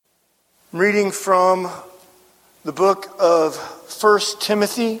I'm reading from the book of 1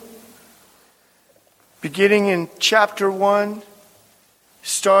 Timothy, beginning in chapter 1,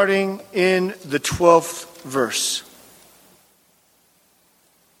 starting in the 12th verse.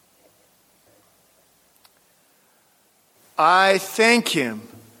 I thank him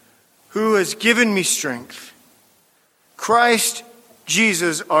who has given me strength, Christ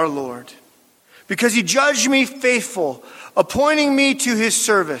Jesus our Lord, because he judged me faithful, appointing me to his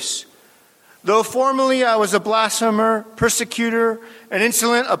service. Though formerly I was a blasphemer, persecutor, an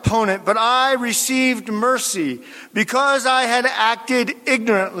insolent opponent, but I received mercy because I had acted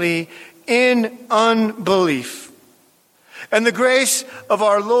ignorantly in unbelief. And the grace of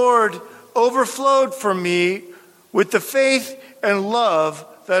our Lord overflowed for me with the faith and love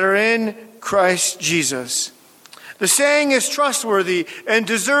that are in Christ Jesus. The saying is trustworthy and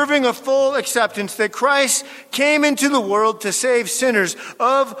deserving of full acceptance that Christ came into the world to save sinners,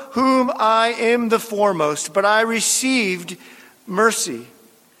 of whom I am the foremost. But I received mercy,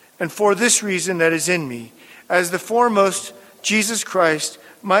 and for this reason that is in me, as the foremost, Jesus Christ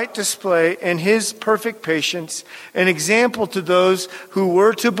might display in his perfect patience an example to those who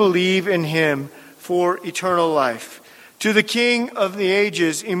were to believe in him for eternal life. To the King of the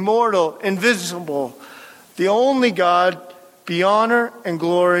ages, immortal, invisible, the only God, be honor and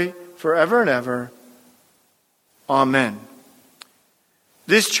glory forever and ever. Amen.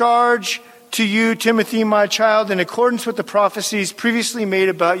 This charge to you, Timothy, my child, in accordance with the prophecies previously made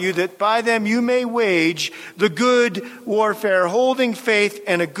about you, that by them you may wage the good warfare, holding faith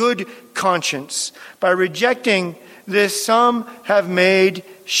and a good conscience. By rejecting this, some have made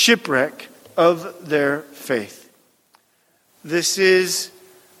shipwreck of their faith. This is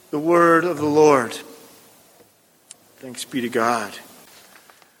the word of the Lord. Thanks be to God.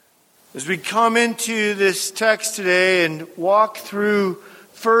 As we come into this text today and walk through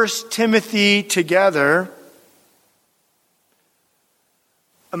 1 Timothy together,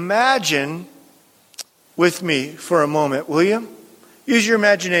 imagine with me for a moment, will you? Use your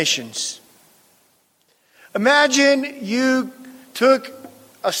imaginations. Imagine you took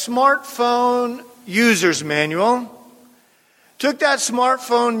a smartphone user's manual, took that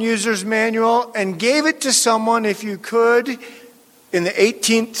smartphone user's manual and gave it to someone, if you could, in the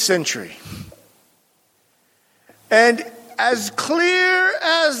 18th century. And as clear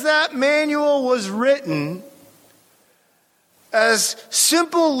as that manual was written, as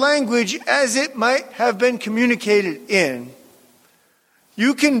simple language as it might have been communicated in,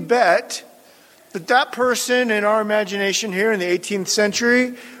 you can bet that that person in our imagination here in the 18th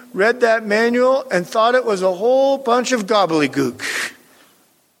century read that manual and thought it was a whole bunch of gobbledygook.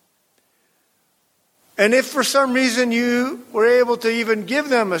 And if for some reason you were able to even give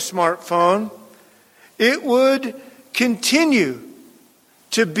them a smartphone, it would continue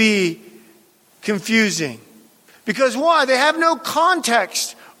to be confusing. Because why? They have no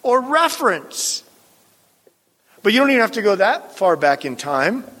context or reference. But you don't even have to go that far back in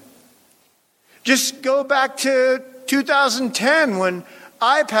time. Just go back to 2010 when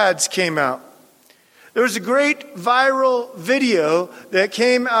iPads came out. There was a great viral video that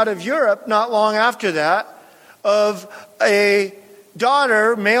came out of Europe not long after that of a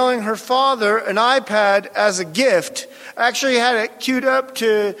daughter mailing her father an iPad as a gift. I actually had it queued up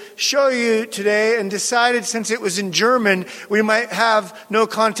to show you today and decided since it was in German, we might have no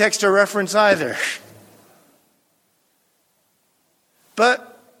context or reference either.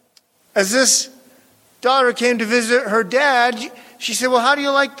 But as this daughter came to visit her dad, she said, well, how do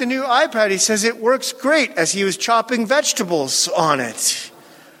you like the new iPad? He says, it works great, as he was chopping vegetables on it.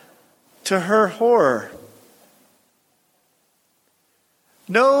 To her horror.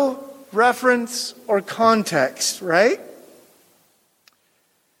 No reference or context, right?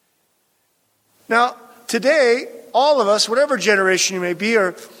 Now, today, all of us, whatever generation you may be,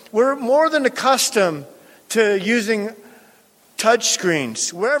 we're more than accustomed to using touch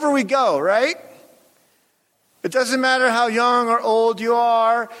screens wherever we go, right? It doesn't matter how young or old you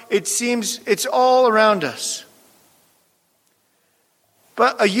are, it seems it's all around us.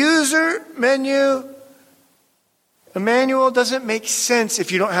 But a user menu, a manual doesn't make sense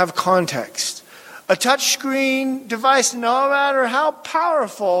if you don't have context. A touchscreen device, no matter how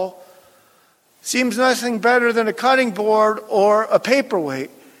powerful, seems nothing better than a cutting board or a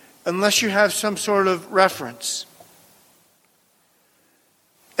paperweight unless you have some sort of reference.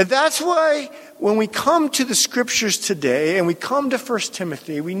 And that's why when we come to the scriptures today and we come to 1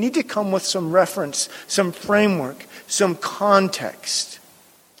 Timothy, we need to come with some reference, some framework, some context.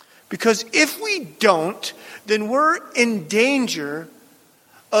 Because if we don't, then we're in danger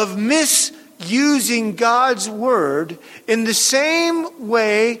of misjudging using God's word in the same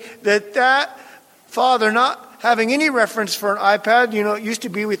way that father, not having any reference for an iPad, it used to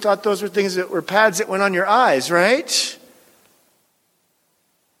be we thought those were things that were pads that went on your eyes, right?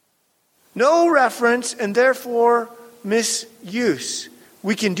 No reference and therefore misuse.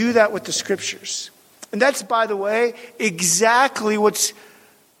 We can do that with the scriptures. And that's, by the way, exactly what's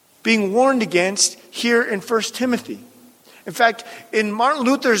being warned against here in 1 Timothy. In fact, in Martin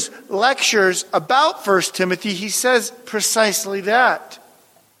Luther's lectures about 1 Timothy, he says precisely that.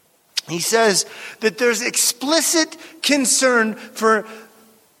 He says that there's explicit concern for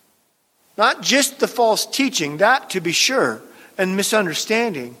not just the false teaching, that to be sure, and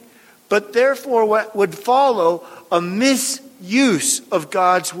misunderstanding, but therefore what would follow a misuse of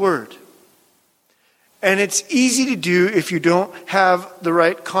God's word. And it's easy to do if you don't have the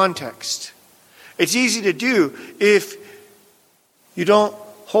right context. It's easy to do if you don't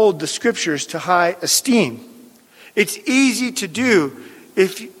hold the scriptures to high esteem. It's easy to do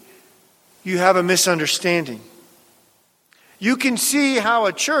if you have a misunderstanding. You can see how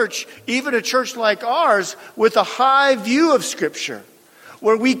a church, even a church like ours, with a high view of Scripture,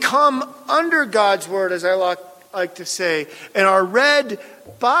 where we come under God's word, as I like to say, and are read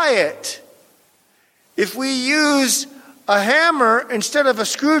by it. If we use a hammer instead of a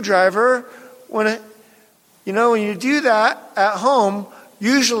screwdriver, when you do that at home,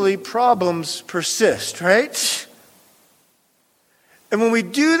 usually problems persist, right? And when we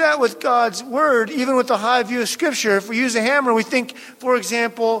do that with God's word, even with a high view of Scripture, if we use a hammer, we think, for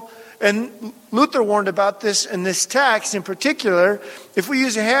example, and Luther warned about this in this text in particular, if we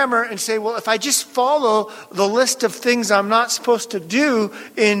use a hammer and say, well, if I just follow the list of things I'm not supposed to do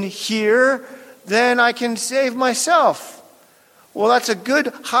in here, then I can save myself. Well, that's a good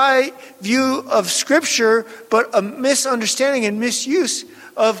high view of Scripture, but a misunderstanding and misuse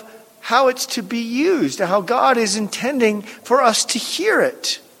of how it's to be used, how God is intending for us to hear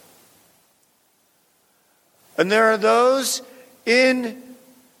it. And there are those in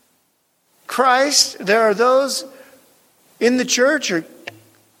Christ, there are those in the church or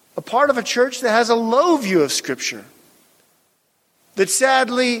a part of a church that has a low view of Scripture, that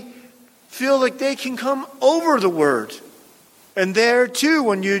sadly feel like they can come over the Word. And there too,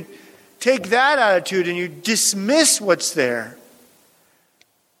 when you take that attitude and you dismiss what's there,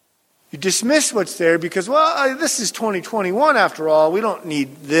 you dismiss what's there because, this is 2021 after all. We don't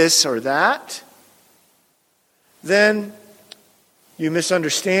need this or that. Then you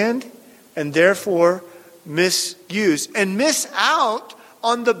misunderstand and therefore misuse and miss out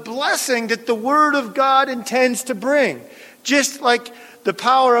on the blessing that the Word of God intends to bring. Just like the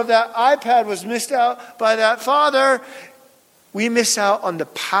power of that iPad was missed out by that father, we miss out on the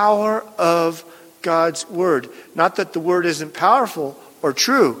power of God's Word. Not that the Word isn't powerful or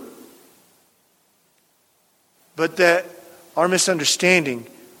true, but that our misunderstanding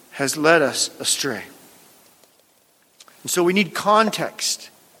has led us astray. And so we need context.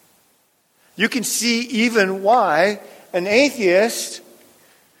 You can see even why an atheist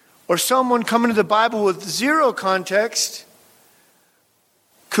or someone coming to the Bible with zero context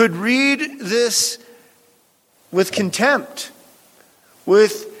could read this with contempt,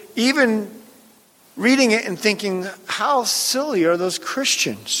 with even reading it and thinking, how silly are those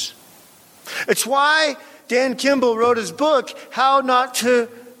Christians? It's why Dan Kimball wrote his book, How Not to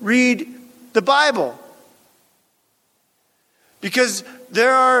Read the Bible. Because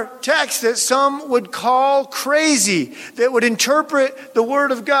there are texts that some would call crazy, that would interpret the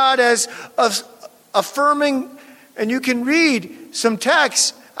Word of God as affirming, and you can read some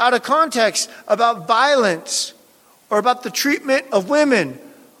texts out of context about violence, or about the treatment of women,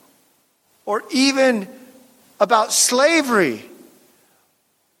 or even about slavery,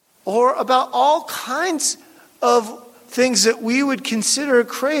 or about all kinds of things that we would consider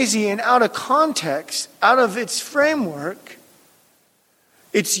crazy and out of context, out of its framework.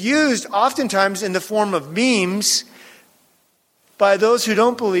 It's used oftentimes in the form of memes by those who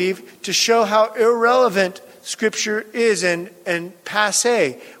don't believe to show how irrelevant Scripture is and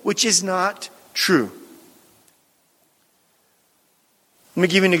passé, which is not true. Let me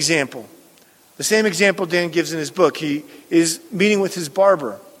give you an example. The same example Dan gives in his book. He is meeting with his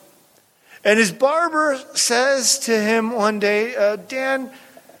barber. And his barber says to him one day, Dan,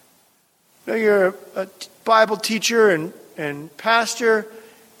 you're a Bible teacher and pastor.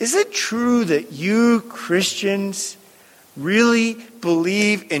 Is it true that you Christians really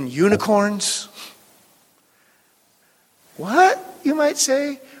believe in unicorns? What, you might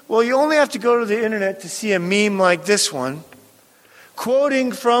say? Well, you only have to go to the internet to see a meme like this one,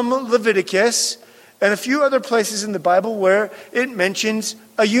 quoting from Leviticus and a few other places in the Bible where it mentions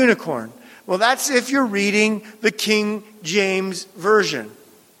a unicorn. Well, that's if you're reading the King James Version.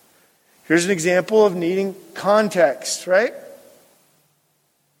 Here's an example of needing context, right?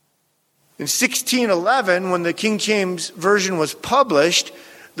 In 1611, when the King James Version was published,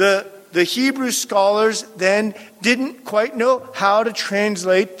 the Hebrew scholars then didn't quite know how to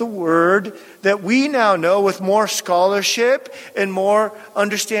translate the word that we now know with more scholarship and more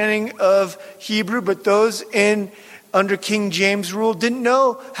understanding of Hebrew, but those under King James rule didn't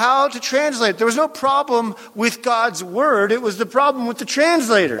know how to translate. There was no problem with God's word. It was the problem with the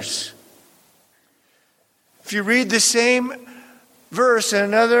translators. If you read the same verse in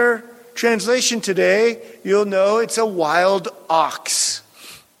another translation today, you'll know it's a wild ox.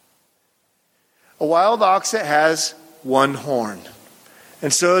 A wild ox that has one horn.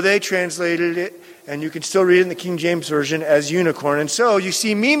 And so they translated it, and you can still read it in the King James Version as unicorn. And so you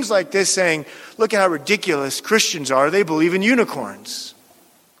see memes like this saying, look at how ridiculous Christians are. They believe in unicorns.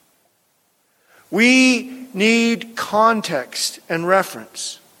 We need context and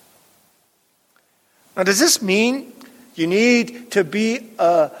reference. Now, does this mean you need to be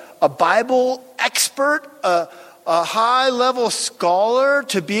a Bible expert, a high-level scholar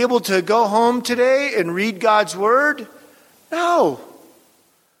to be able to go home today and read God's Word? No.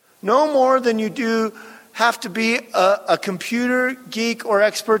 No more than you do have to be a computer geek or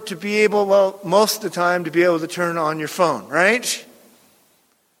expert to be able, well, most of the time, to be able to turn on your phone, right?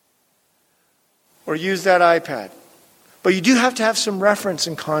 Or use that iPad. But you do have to have some reference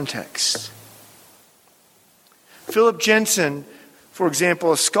and context. Philip Jensen, for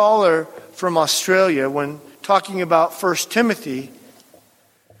example, a scholar from Australia, when talking about 1 Timothy,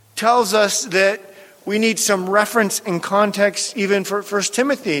 tells us that we need some reference and context even for 1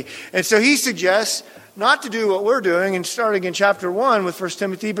 Timothy. And so he suggests not to do what we're doing and starting in chapter 1 with 1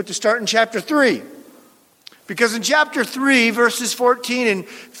 Timothy, but to start in chapter 3. Because in chapter 3, verses 14 and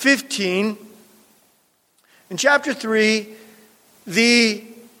 15, in chapter 3, the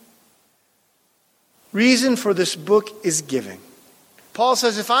reason for this book is giving. Paul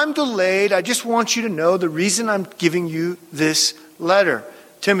says, if I'm delayed, I just want you to know the reason I'm giving you this letter,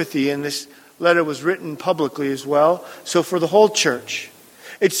 Timothy, and this letter was written publicly as well, so for the whole church.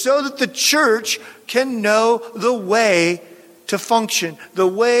 It's so that the church can know the way to function, the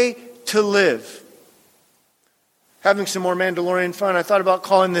way to live. Having some more Mandalorian fun, I thought about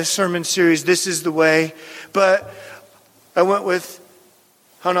calling this sermon series, This is the Way, but I went with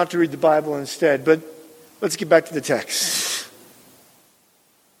how not to read the Bible instead. But let's get back to the text.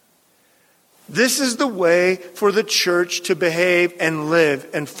 This is the way for the church to behave and live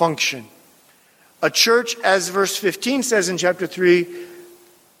and function. A church, as verse 15 says in chapter 3,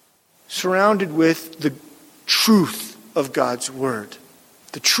 surrounded with the truth of God's word.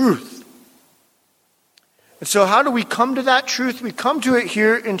 The truth. And so how do we come to that truth? We come to it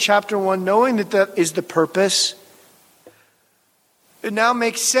here in chapter 1, knowing that that is the purpose. It now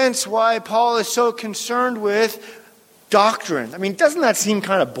makes sense why Paul is so concerned with doctrine. I mean, doesn't that seem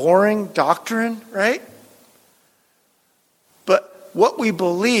kind of boring, doctrine, right? But what we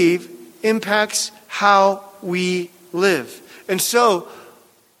believe impacts how we live. And so,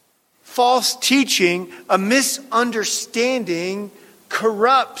 false teaching, a misunderstanding,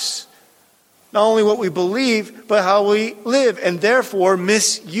 corrupts not only what we believe, but how we live, and therefore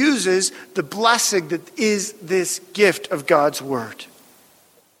misuses the blessing that is this gift of God's word.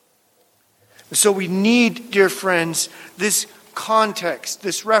 So we need, dear friends, this context,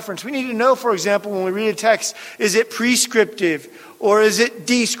 this reference. We need to know, for example, when we read a text, is it prescriptive or is it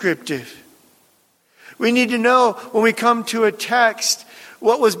descriptive? We need to know when we come to a text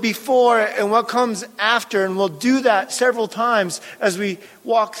what was before and what comes after, and we'll do that several times as we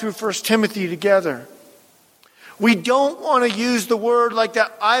walk through 1 Timothy together. We don't want to use the word like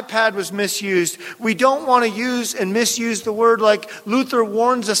that iPad was misused. We don't want to use and misuse the word like Luther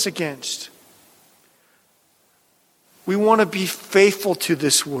warns us against. We want to be faithful to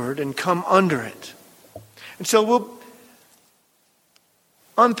this word and come under it. And so we'll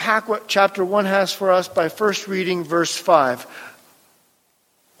unpack what chapter 1 has for us by first reading verse 5.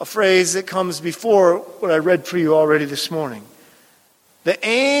 A phrase that comes before what I read for you already this morning. The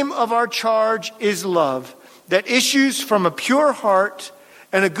aim of our charge is love that issues from a pure heart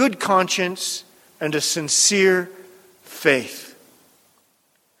and a good conscience and a sincere faith.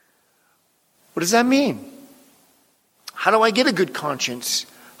 What does that mean? How do I get a good conscience?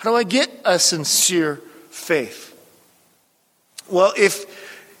 How do I get a sincere faith? Well, if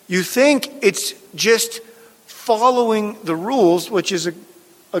you think it's just following the rules, which is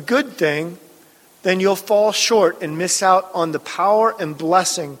a good thing, then you'll fall short and miss out on the power and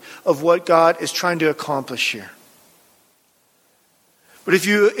blessing of what God is trying to accomplish here. But if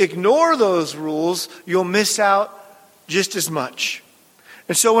you ignore those rules, you'll miss out just as much.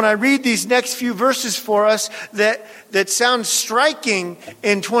 And so when I read these next few verses for us that sound striking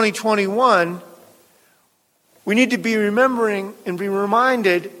in 2021, we need to be remembering and be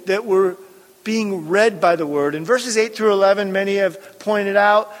reminded that we're being read by the Word. In verses 8 through 11, many have pointed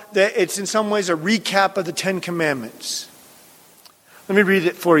out that it's in some ways a recap of the Ten Commandments. Let me read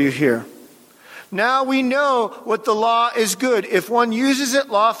it for you here. Now we know what the law is good if one uses it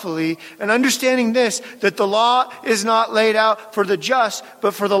lawfully, and understanding this, that the law is not laid out for the just,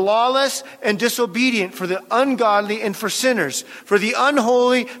 but for the lawless and disobedient, for the ungodly and for sinners, for the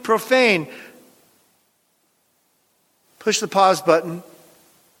unholy, profane. Push the pause button.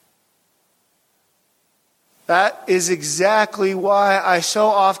 That is exactly why I so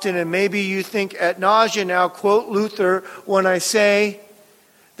often, and maybe you think ad nausea now, quote Luther when I say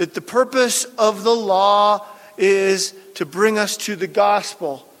that the purpose of the law is to bring us to the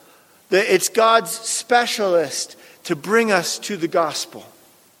gospel. That it's God's specialist to bring us to the gospel.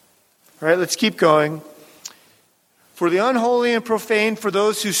 All right, let's keep going. For the unholy and profane, for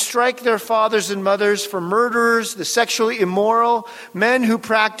those who strike their fathers and mothers, for murderers, the sexually immoral, men who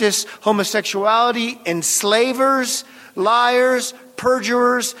practice homosexuality, enslavers, liars,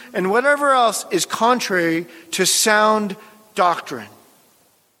 perjurers, and whatever else is contrary to sound doctrine.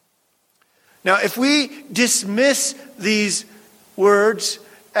 Now, if we dismiss these words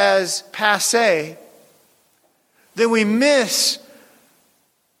as passé, then we miss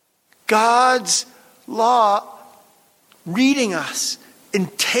God's law reading us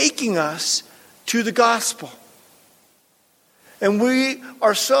and taking us to the gospel. And we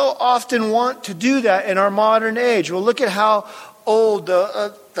are so often want to do that in our modern age. Well, look at how old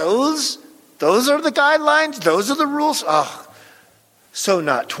those are the guidelines, those are the rules. Oh, so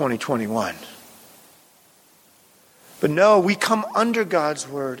not 2021. But no, we come under God's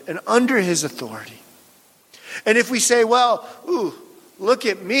word and under his authority. And if we say, well, look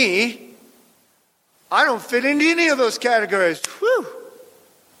at me, I don't fit into any of those categories. Whew,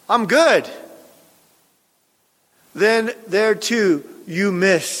 I'm good. Then there too, you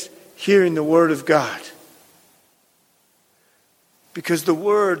miss hearing the word of God. Because the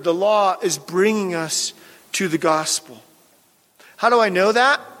word, the law, is bringing us to the gospel. How do I know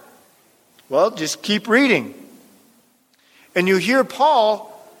that? Well, just keep reading. And you hear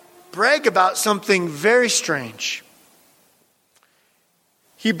Paul brag about something very strange.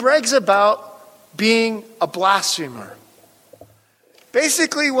 He brags about being a blasphemer.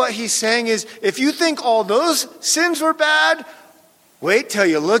 Basically what he's saying is, if you think all those sins were bad, wait till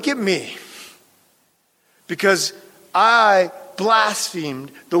you look at me. Because I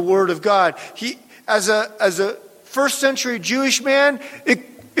blasphemed the word of God. He, as a first century Jewish man,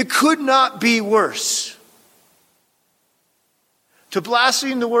 it could not be worse. To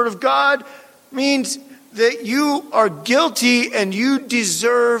blaspheme the word of God means that you are guilty and you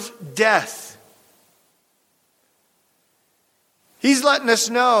deserve death. He's letting us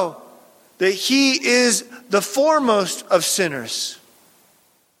know that he is the foremost of sinners.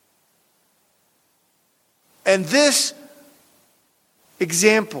 And this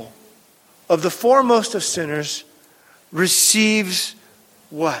example of the foremost of sinners receives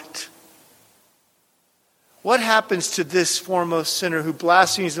what? What happens to this foremost sinner who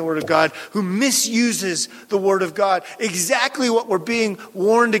blasphemes the word of God, who misuses the word of God? Exactly what we're being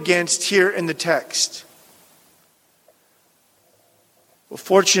warned against here in the text. Well,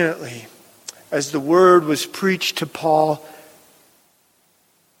 fortunately, as the word was preached to Paul,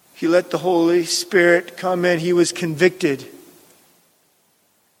 he let the Holy Spirit come in. He was convicted.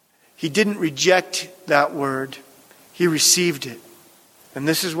 He didn't reject that word. He received it. And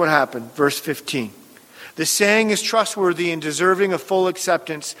this is what happened. Verse 15. The saying is trustworthy and deserving of full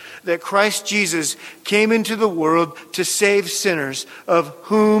acceptance, that Christ Jesus came into the world to save sinners, of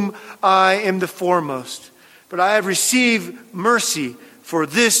whom I am the foremost. But I have received mercy for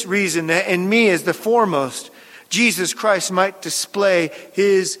this reason, that in me as the foremost, Jesus Christ might display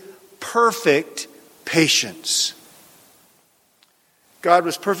his perfect patience. God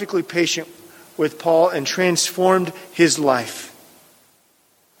was perfectly patient with Paul and transformed his life.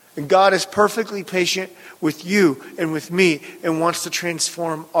 And God is perfectly patient with you and with me and wants to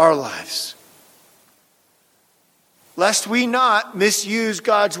transform our lives. Lest we not misuse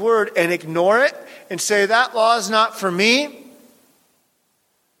God's word and ignore it and say that law is not for me.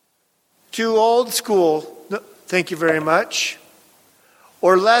 Too old school. No, thank you very much.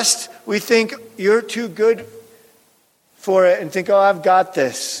 Or lest we think you're too good for it and think, oh, I've got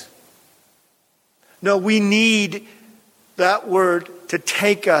this. No, we need that word to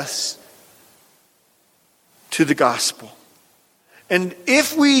take us to the gospel. And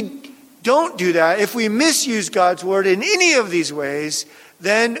if we don't do that, if we misuse God's word in any of these ways,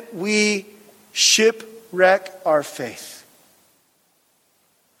 then we shipwreck our faith.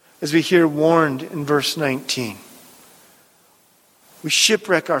 As we hear warned in verse 19. We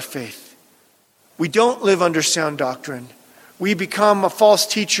shipwreck our faith. We don't live under sound doctrine. We become a false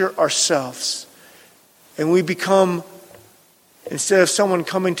teacher ourselves. And we become, instead of someone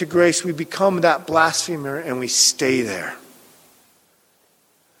coming to grace, we become that blasphemer and we stay there.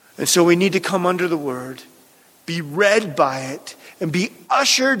 And so we need to come under the word, be read by it, and be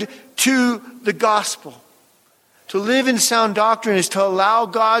ushered to the gospel. To live in sound doctrine is to allow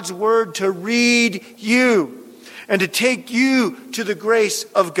God's word to read you and to take you to the grace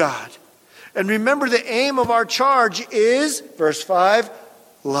of God. And remember, the aim of our charge is, verse 5,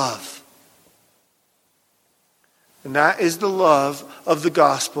 love. And that is the love of the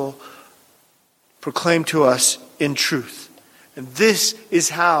gospel proclaimed to us in truth. And this is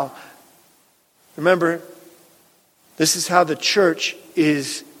how, remember, this is how the church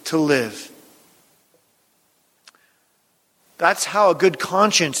is to live. That's how a good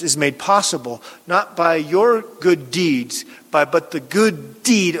conscience is made possible, not by your good deeds, but the good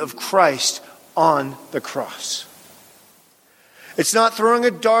deed of Christ on the cross. It's not throwing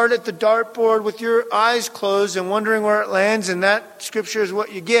a dart at the dartboard with your eyes closed and wondering where it lands, and that scripture is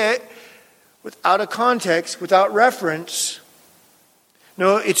what you get, without a context, without reference.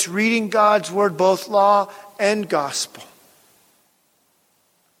 No, it's reading God's word, both law and gospel.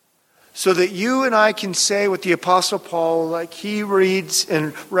 So that you and I can say with the Apostle Paul, like he reads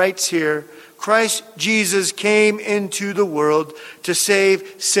and writes here, Christ Jesus came into the world to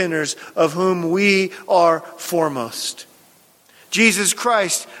save sinners, of whom we are foremost. Jesus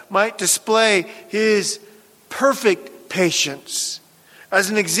Christ might display his perfect patience as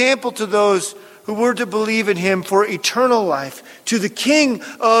an example to those who were to believe in him for eternal life, to the King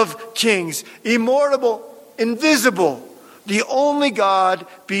of kings, immortal, invisible, the only God,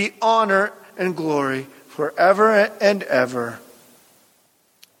 be honor and glory forever and ever.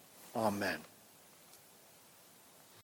 Amen.